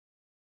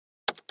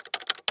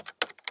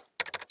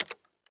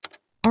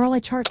all eye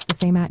charts the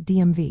same at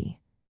DMV?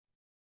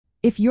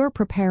 If you're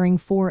preparing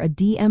for a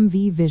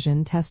DMV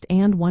vision test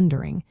and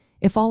wondering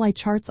if all eye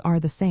charts are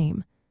the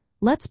same,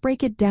 let's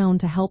break it down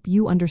to help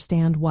you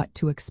understand what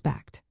to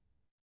expect.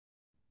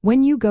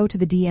 When you go to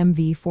the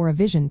DMV for a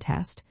vision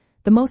test,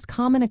 the most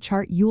common eye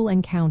chart you'll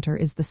encounter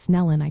is the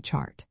Snellen eye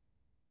chart.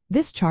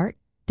 This chart,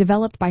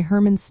 developed by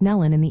Hermann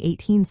Snellen in the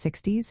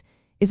 1860s,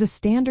 is a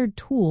standard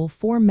tool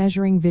for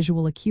measuring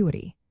visual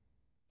acuity.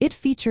 It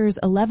features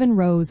 11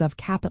 rows of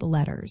capital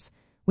letters,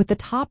 with the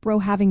top row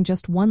having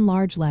just one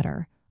large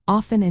letter,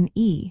 often an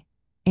E,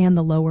 and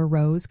the lower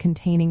rows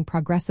containing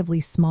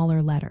progressively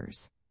smaller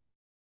letters.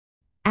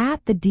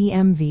 At the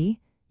DMV,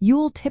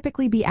 you'll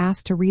typically be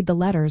asked to read the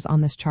letters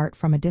on this chart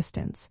from a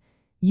distance,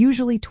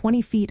 usually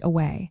 20 feet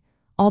away,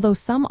 although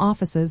some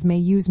offices may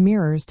use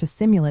mirrors to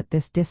simulate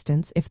this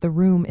distance if the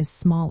room is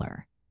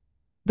smaller.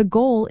 The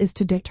goal is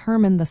to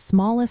determine the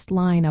smallest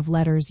line of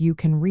letters you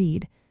can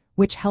read,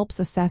 which helps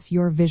assess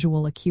your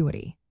visual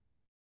acuity.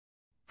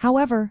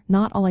 However,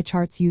 not all eye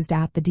charts used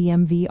at the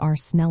DMV are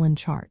Snellen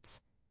charts.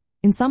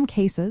 In some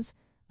cases,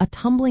 a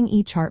tumbling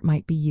e-chart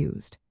might be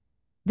used.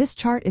 This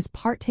chart is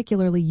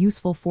particularly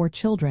useful for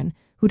children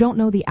who don't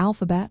know the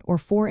alphabet or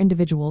for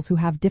individuals who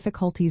have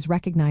difficulties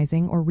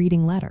recognizing or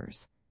reading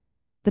letters.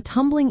 The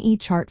tumbling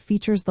e-chart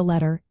features the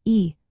letter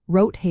E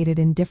rotated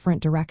in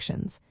different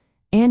directions,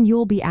 and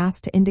you'll be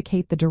asked to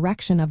indicate the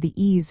direction of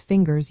the E's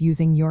fingers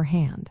using your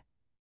hand.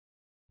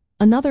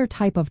 Another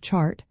type of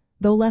chart,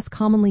 though less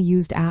commonly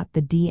used at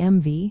the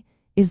DMV,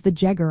 is the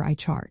Jaeger eye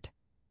chart.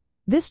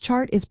 This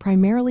chart is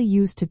primarily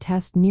used to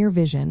test near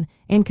vision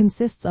and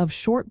consists of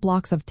short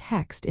blocks of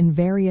text in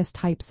various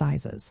type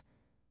sizes.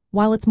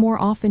 While it's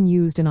more often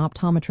used in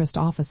optometrist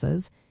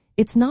offices,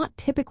 it's not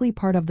typically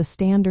part of the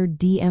standard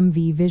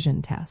DMV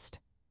vision test.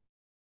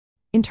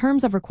 In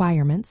terms of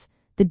requirements,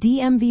 the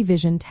DMV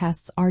vision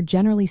tests are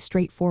generally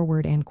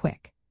straightforward and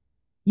quick.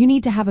 You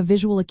need to have a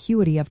visual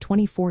acuity of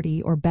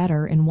 20/40 or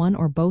better in one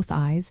or both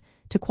eyes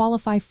to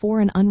qualify for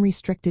an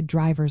unrestricted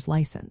driver's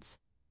license.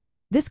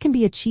 This can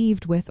be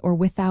achieved with or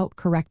without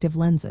corrective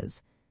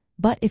lenses,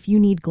 but if you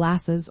need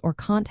glasses or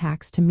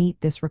contacts to meet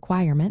this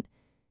requirement,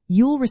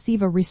 you'll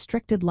receive a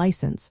restricted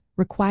license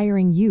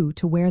requiring you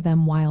to wear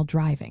them while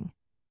driving.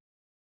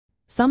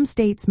 Some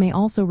states may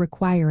also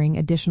requiring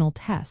additional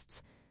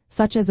tests,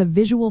 such as a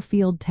visual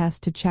field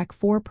test to check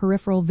for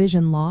peripheral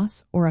vision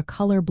loss or a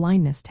color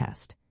blindness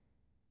test.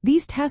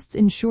 These tests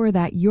ensure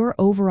that your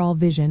overall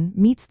vision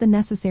meets the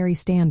necessary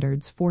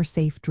standards for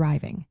safe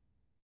driving.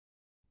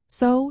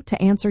 So,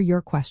 to answer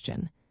your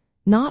question,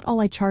 not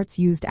all eye charts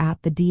used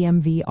at the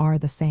DMV are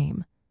the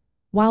same.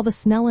 While the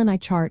Snellen eye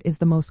chart is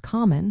the most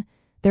common,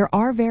 there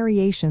are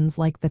variations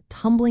like the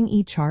tumbling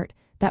e-chart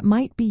that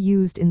might be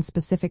used in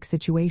specific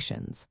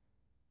situations.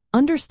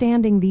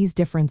 Understanding these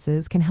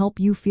differences can help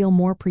you feel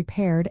more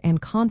prepared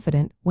and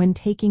confident when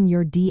taking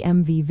your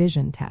DMV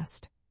vision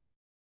test.